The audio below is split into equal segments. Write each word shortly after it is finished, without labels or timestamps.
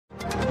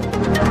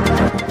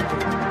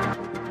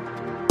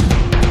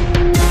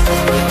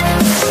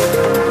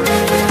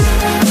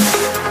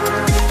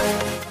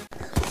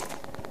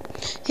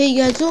Hey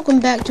guys,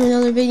 welcome back to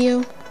another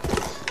video.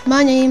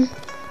 My name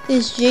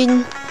is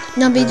Jaden,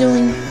 and I'll be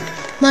doing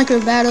micro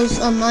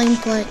battles on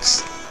Mineplex.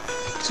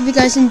 So if you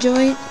guys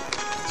enjoy it,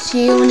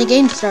 see you when the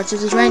game starts,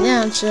 which is right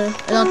now, so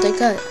I don't take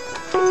cut.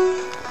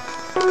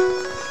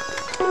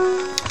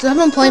 So I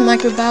haven't played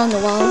micro battle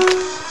in a while,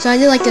 so I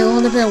did like a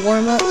little bit of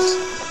warm-ups.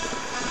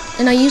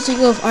 And I usually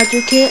go with Archer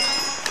Kit.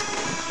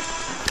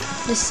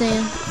 Just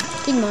saying.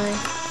 Take my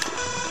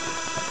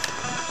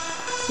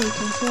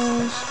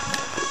controls.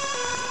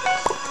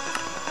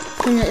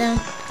 Turn that down.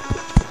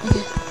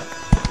 Okay.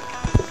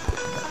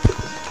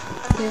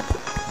 Okay.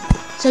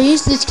 So I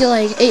used to just get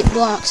like 8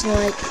 blocks and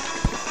like,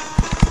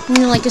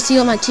 like to see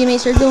what my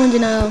teammates are doing,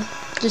 then I'll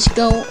just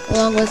go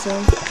along with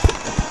them.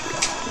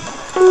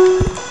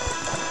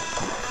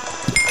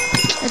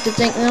 Have to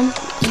thank them.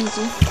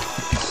 Easy.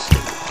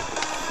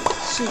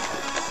 Shoot.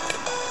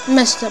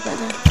 Messed up right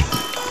there.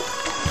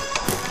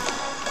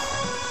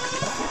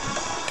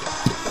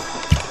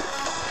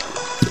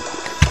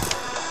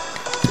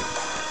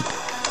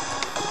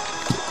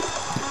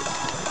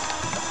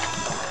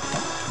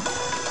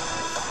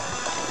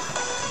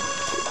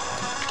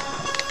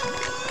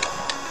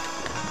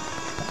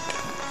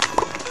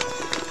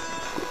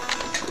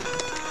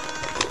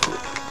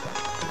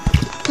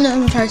 No, I'm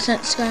gonna try to set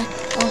this guy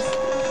off.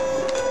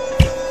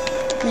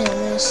 Man, I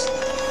missed.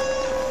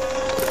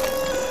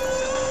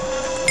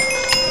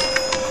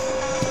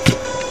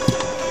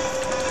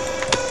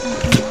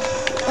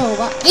 Oh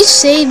wow, you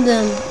saved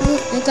them.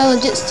 Like I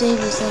legit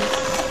saved this thing.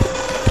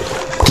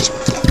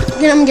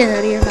 I'm getting out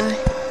of here, bye.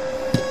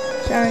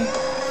 Sorry.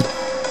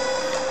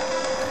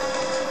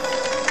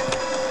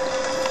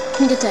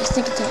 Sneak attack,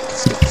 sneak attack.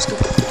 Skip.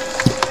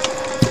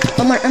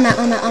 I'm out.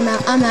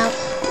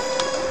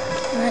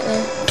 Right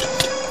there.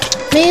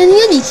 Man, you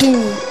gotta be kidding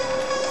me.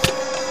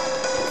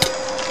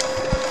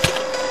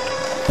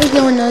 Hope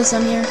no one knows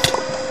I'm here.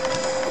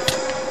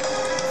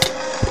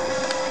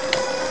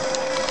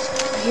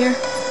 Right here.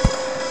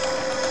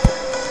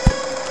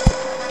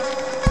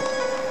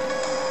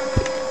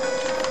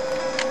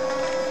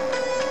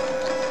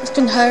 Just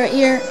gonna hide right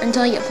here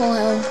until I get full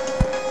health.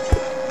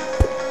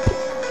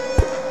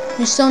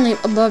 There's someone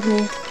above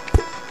me.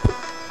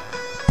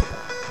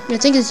 I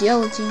think it's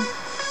yellow team.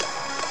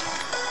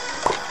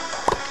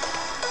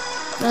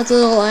 That's a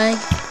little lag.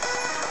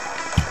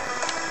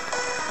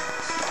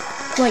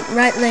 Like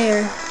right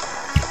there.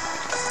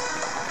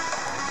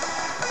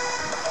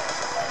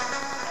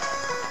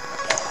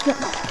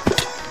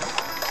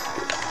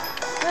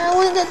 I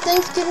wanted that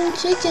Thanksgiving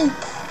chicken.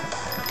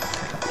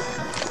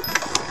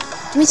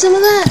 Give me some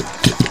of that.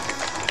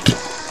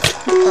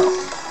 Oh.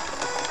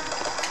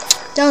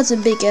 That was a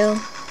big L.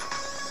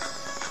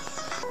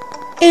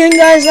 And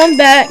guys, I'm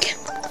back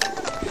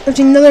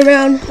after another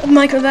round of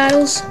micro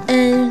battles,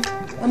 and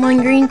I'm on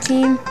green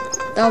team.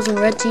 That was on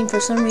red team for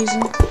some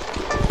reason.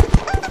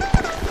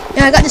 And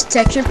I got this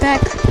texture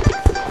pack.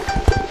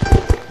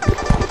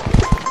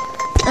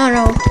 I don't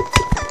know.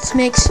 This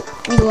makes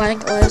me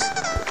lag less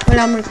when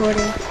I'm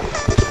recording.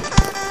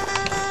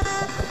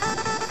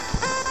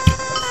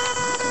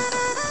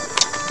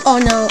 Oh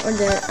no, I'm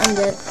dead.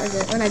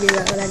 When I do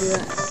that.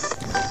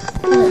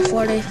 I'm at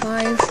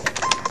 4-5.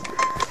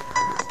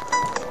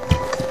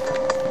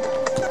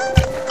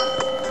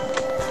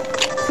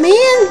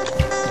 Man!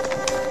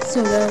 So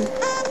dumb.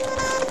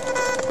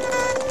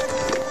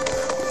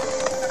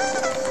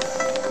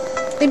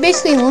 They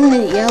basically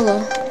eliminated yellow.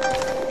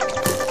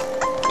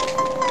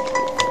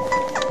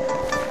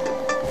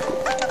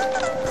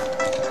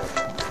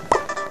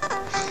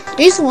 The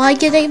reason why I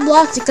get 8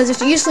 blocks is because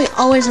there's usually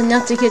always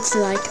enough to get to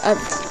like up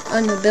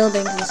on the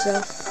buildings and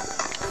stuff.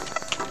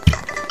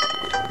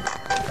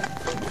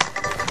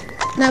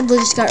 That blue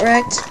just got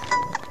wrecked.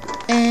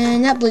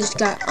 And that blue just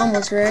got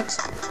almost wrecked.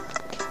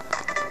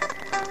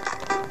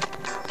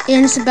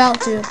 And it's about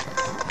to.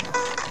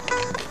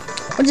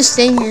 I'm just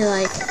staying here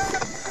like.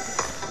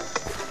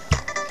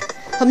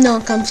 Hope no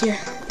one comes here.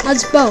 I'll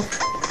just bow.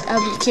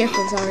 I'll be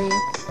careful, sorry.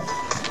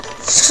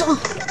 So.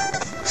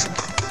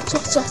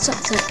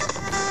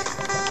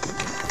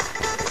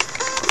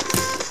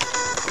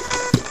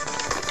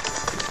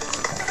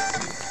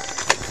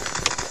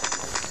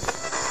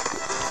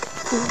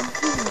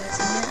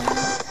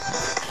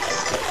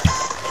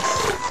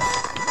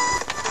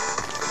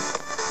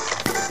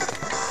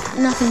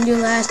 Nothing to do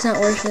that, it's not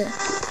worth it.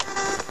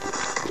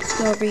 Let's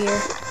go over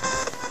here.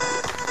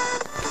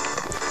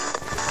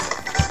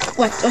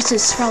 What's this?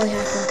 It's probably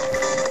happening.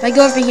 If I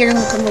go over here,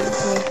 they're gonna come over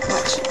to me.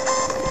 Watch.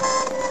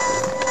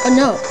 Oh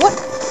no, what? I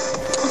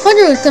thought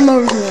they would come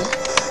over to me.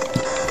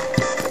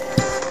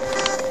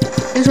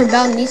 Because we're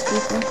battling these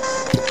people.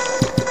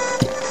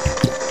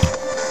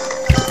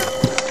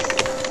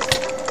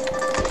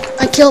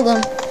 I killed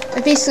them. I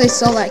basically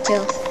stole that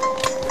kill.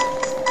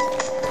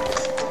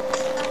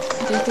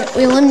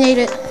 We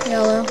eliminated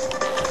yellow.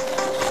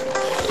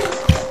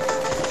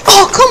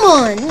 Oh, come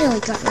on! Nearly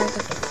got right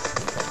there.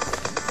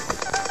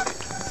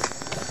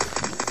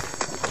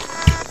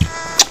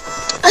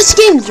 This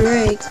game's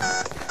rigged.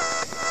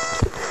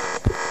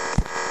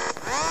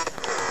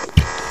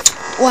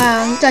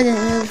 Wow, you guy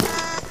didn't move.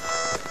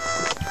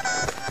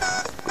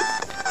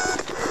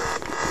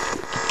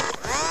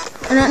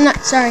 Or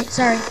not, sorry.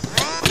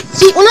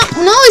 See, when I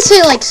always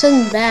say like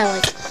something bad,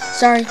 like,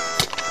 sorry.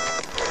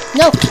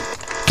 No.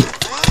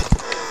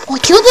 Oh, I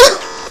killed him?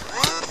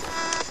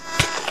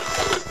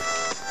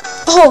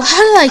 Oh,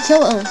 how did I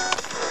kill him?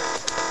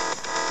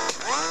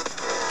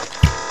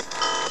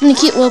 I'm gonna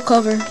keep low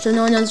cover so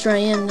no one knows where I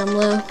am and I'm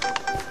low.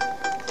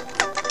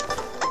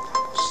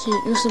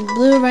 Shit, there's some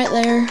blue right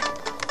there.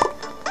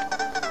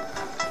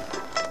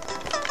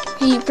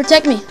 Hey,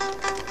 protect me.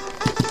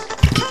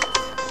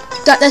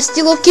 Got that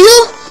steal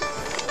kill?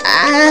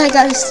 Ah, I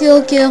got a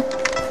steal kill.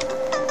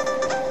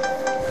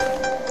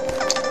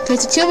 Okay,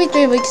 it's a 2v3,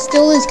 but we can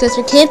still lose because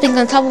they're camping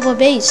on top of a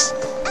base.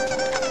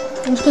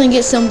 I'm just gonna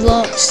get some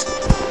blocks.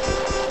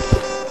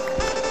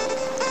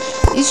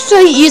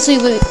 Usually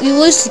we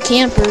lose to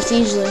campers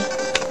usually.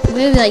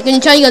 They're like when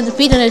you try to go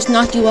defeat them, they just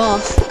knock you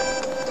off.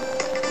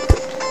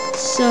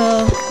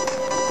 So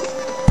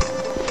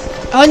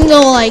I wouldn't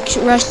go like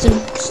rush them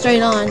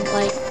straight on.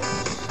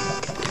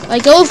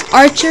 Like go with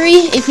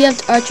archery if you have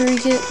the archery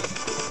kit.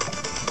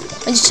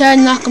 I just try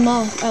to knock them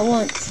off at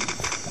once.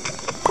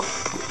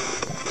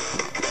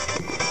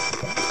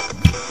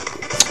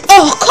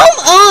 Oh come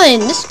on!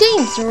 This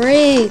game's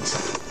rigged.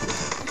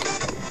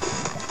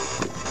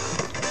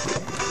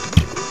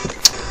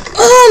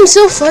 Oh, I'm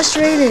so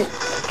frustrated.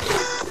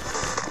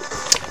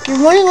 You're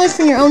running away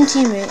from your own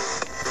teammate.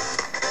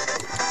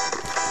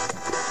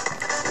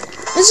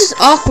 This is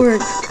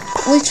awkward,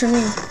 at least for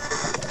me.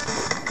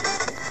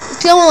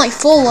 It's going like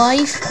full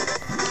life.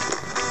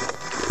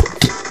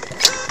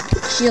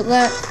 Shield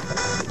that.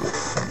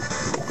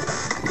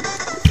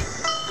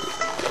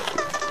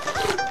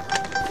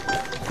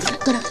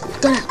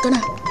 Go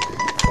now.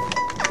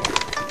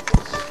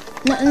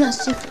 No, I'm not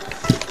stupid.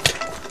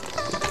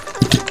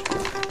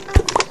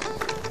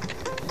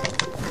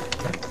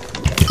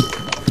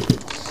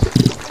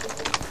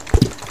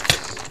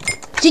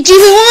 GG,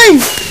 we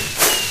won!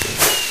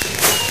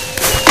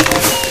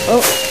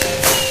 Oh.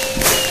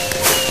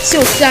 So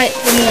excited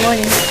for me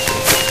winning.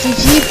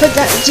 GG, put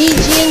that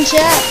GG in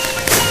chat.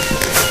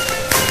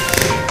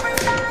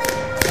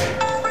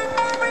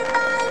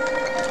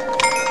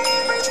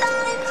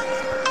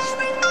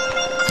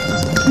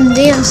 I'm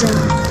dancing.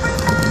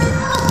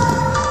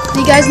 If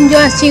you guys enjoy,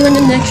 I'll see you in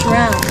the next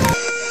round.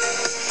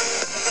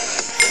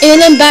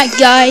 And I'm back,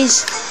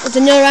 guys, with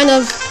another round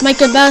of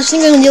Minecraft Battles. I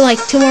think I'm gonna do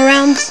like 2 more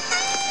rounds.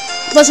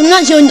 Plus, I'm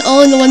not showing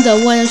only the ones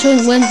that won. I'm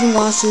showing wins and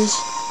losses.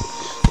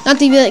 Not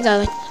to be that guy.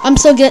 Like, I'm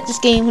so good at this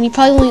game. When you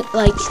probably only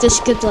like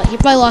just good. Like, you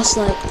probably lost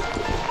like.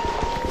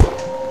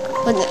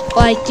 But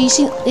like, do you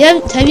see?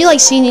 Have you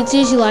like seen it? It's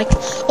usually like,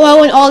 oh, I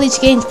won all these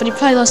games, but you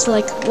probably lost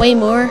like way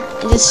more.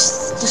 And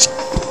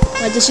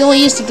just you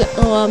only used to get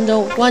the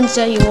ones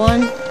that you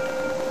won.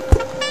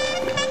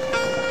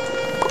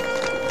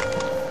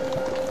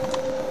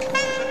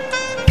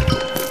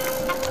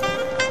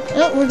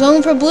 Oh, we're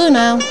going for blue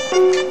now.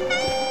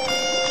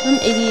 Some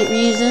idiot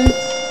reason.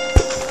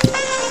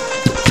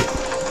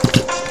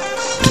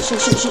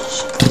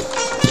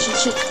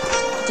 Shit.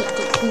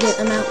 Get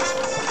them out.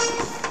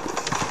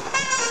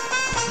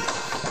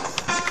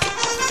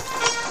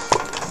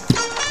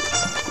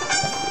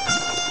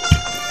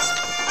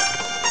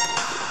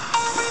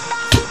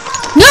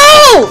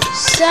 No!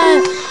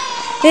 Sad.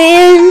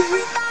 And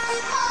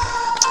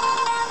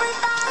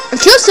I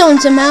killed someone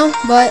somehow,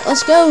 but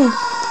let's go.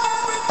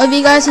 Hope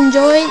you guys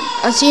enjoyed.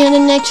 I'll see you in the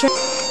next round.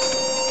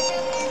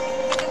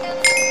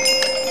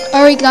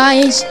 Alright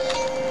guys,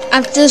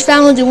 after this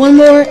round we'll do one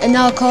more and then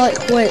I'll call it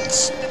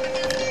quits.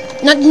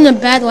 Not in a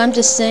bad way, I'm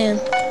just saying.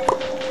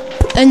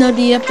 End of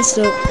the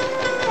episode.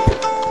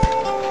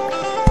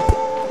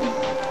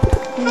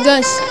 You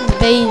guys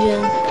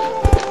invasion.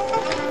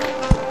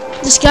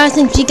 This guy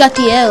thinks he got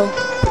the L.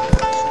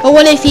 But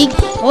what if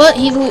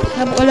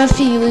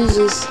he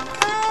loses?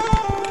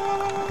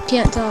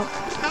 Can't talk.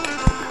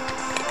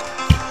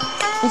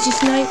 Is he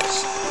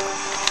snipes?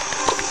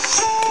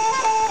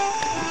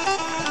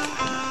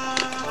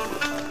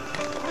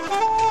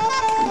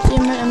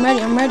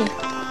 I'm ready.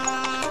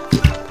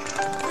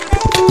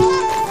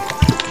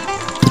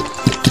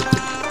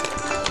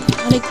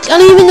 I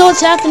don't even know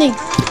what's happening.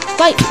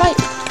 Fight.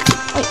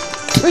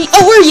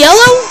 Oh, we're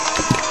yellow?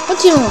 What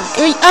team am I?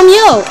 I'm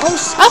yellow. Oh,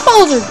 I thought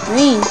we were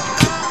green.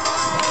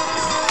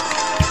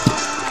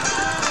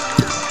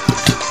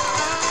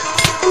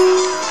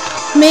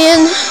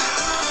 Man,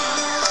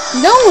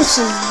 that was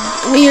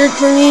weird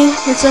for me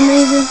for some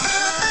reason.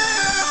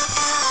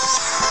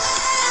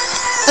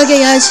 Okay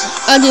guys,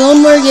 I'll do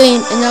one more game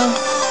and I'll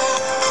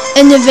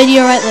end the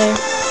video right there.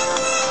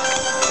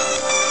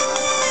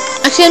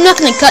 Actually, I'm not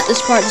gonna cut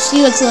this part to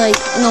see what's like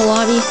in the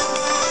lobby.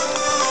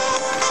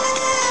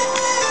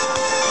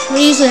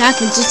 What usually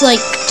happens, just like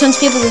tons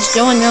of people just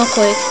join real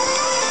quick.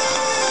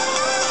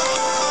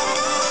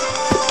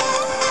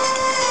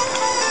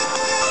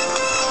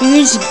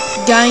 Here's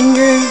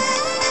Ginger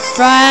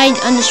fried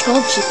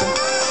underscore chicken.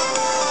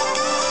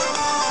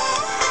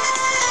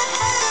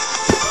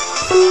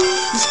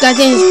 This guy's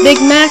name is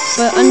Big Mac,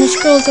 but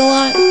underscrolls a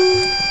lot.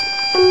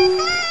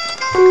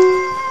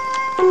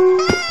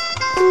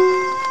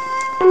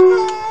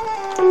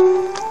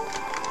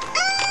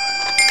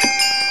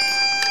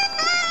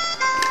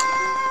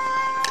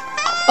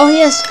 Oh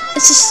yes,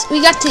 it's just,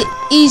 we got the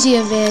easy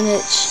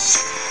advantage.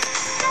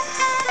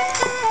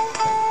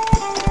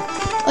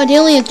 Oh, they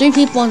only have 3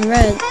 people on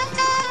red.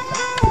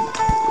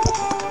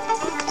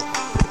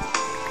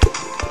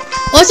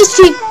 Let's just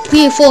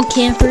be full of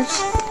campers.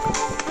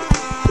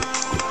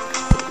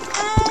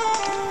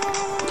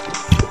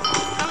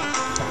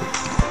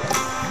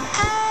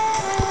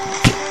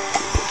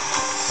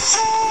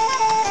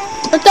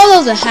 I thought that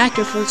was a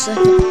hacker for a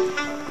second.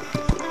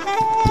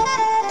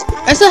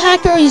 That's a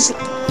hacker. He's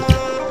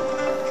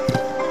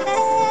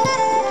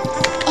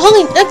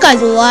holy. That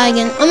guy's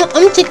lagging. I'm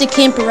gonna take the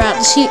camper route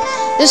to see.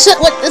 That's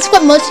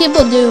what most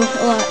people do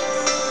a lot.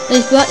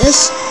 They've got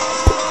this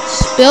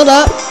build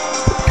up.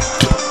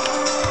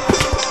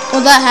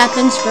 Well, that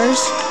happens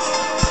first.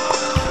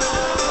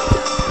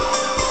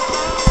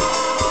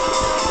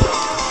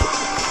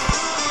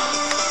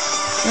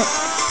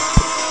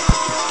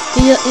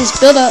 Yep. He's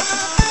built up.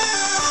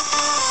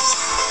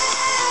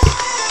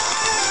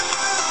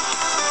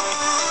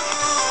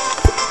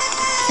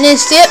 And then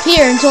stay up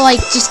here until like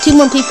just 2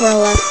 more people are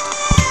left.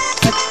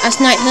 I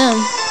snipe him.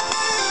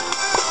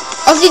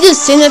 All you do is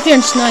stand up here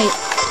and snipe.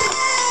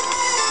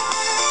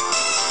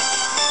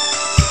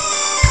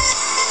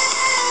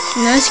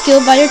 Nice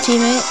kill by your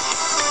teammate.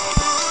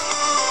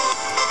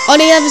 All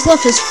they have is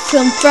left is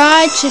some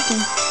fried chicken.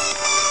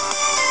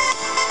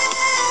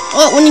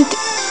 Oh, when you...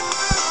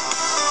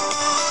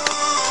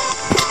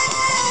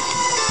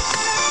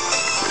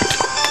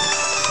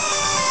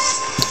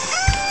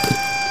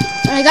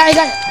 I got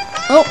it.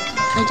 Oh,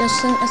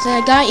 I said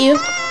I got you.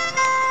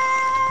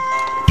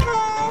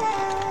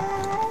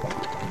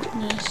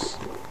 Nice.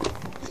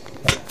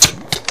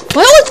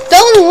 Why always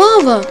fell in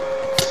lava?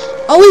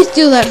 Always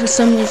do that for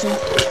some reason.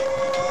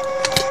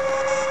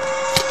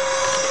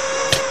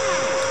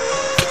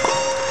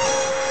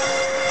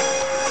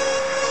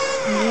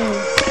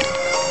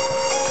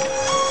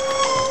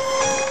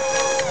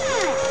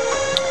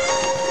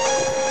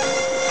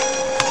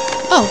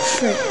 Oh,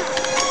 shit.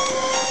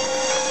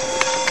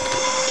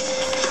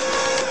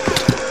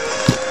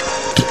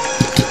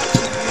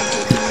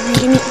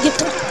 Get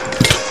the...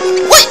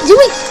 What? Do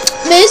we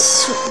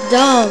miss?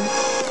 Dumb.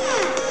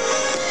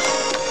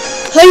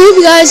 I hope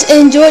you guys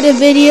enjoyed the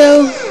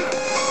video.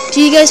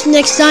 See you guys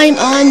next time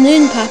on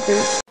Moon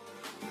Poppers.